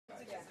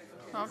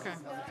Okay.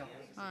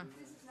 All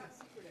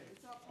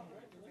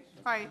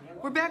right,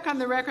 we're back on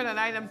the record on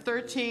item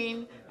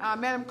 13.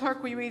 Madam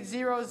Clerk, will you read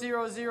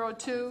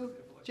 0002,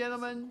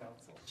 gentlemen?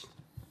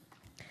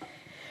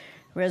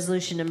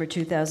 Resolution number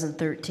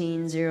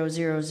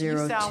 2013-0002.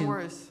 You sound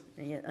worse.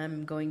 Yeah,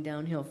 I'm going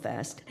downhill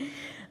fast.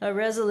 A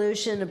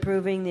resolution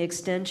approving the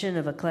extension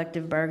of a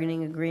collective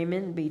bargaining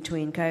agreement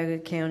between Cuyahoga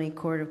County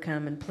Court of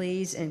Common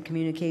Pleas and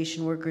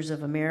Communication Workers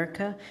of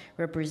America,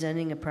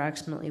 representing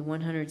approximately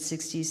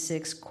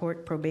 166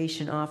 court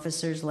probation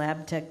officers,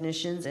 lab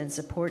technicians, and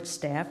support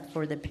staff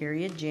for the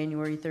period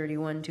January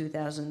 31,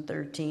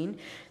 2013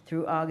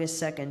 through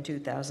August 2nd,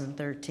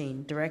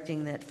 2013,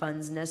 directing that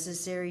funds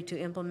necessary to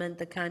implement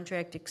the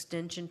contract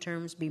extension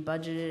terms be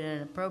budgeted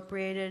and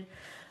appropriated,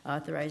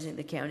 authorizing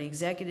the county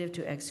executive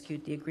to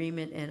execute the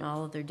agreement and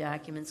all other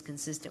documents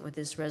consistent with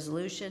this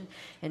resolution,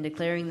 and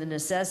declaring the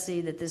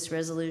necessity that this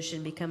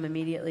resolution become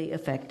immediately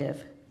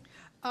effective.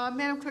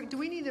 Madam Clerk, do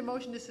we need a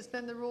motion to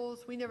suspend the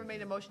rules? We never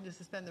made a motion to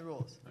suspend the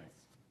rules.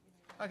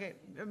 Okay.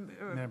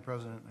 Madam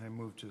President, I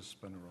move to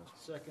suspend the rules.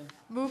 Second.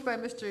 Moved by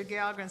Mr.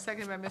 Gallagher and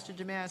seconded by Mr.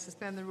 Jemanis,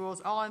 suspend the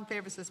rules. All in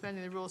favor of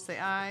suspending the rules say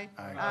aye.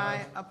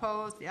 Aye.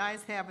 Opposed? The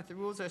ayes have it. The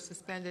rules are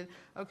suspended.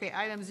 Okay,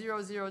 item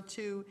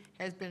 002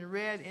 has been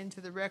read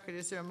into the record.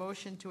 Is there a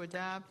motion to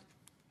adopt?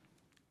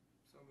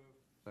 So moved.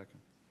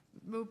 Second.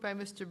 Moved by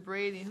Mr.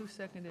 Brady. Who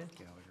seconded?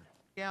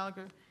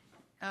 Gallagher.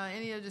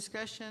 Any other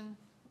discussion?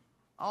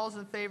 All's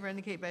in favor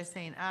indicate by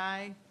saying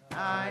aye.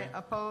 Aye.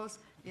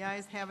 Opposed? The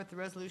ayes have it. The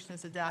resolution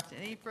is adopted.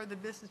 Any further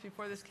business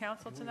before this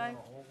council tonight?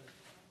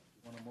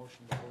 Want a motion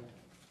to hold?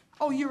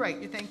 Oh, you're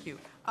right. Thank you.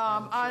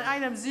 On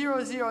item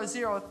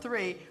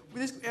 0003,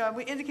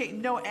 we indicate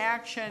no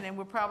action,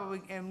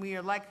 and we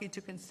are likely to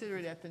consider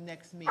it at the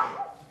next meeting.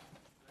 All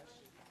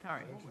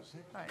right.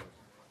 All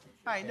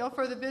right. No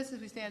further business.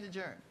 We stand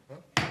adjourned.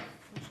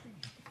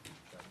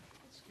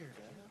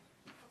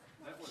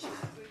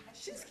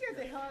 She's scared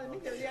the hell out of me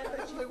because I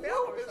thought she looked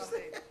out or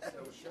something.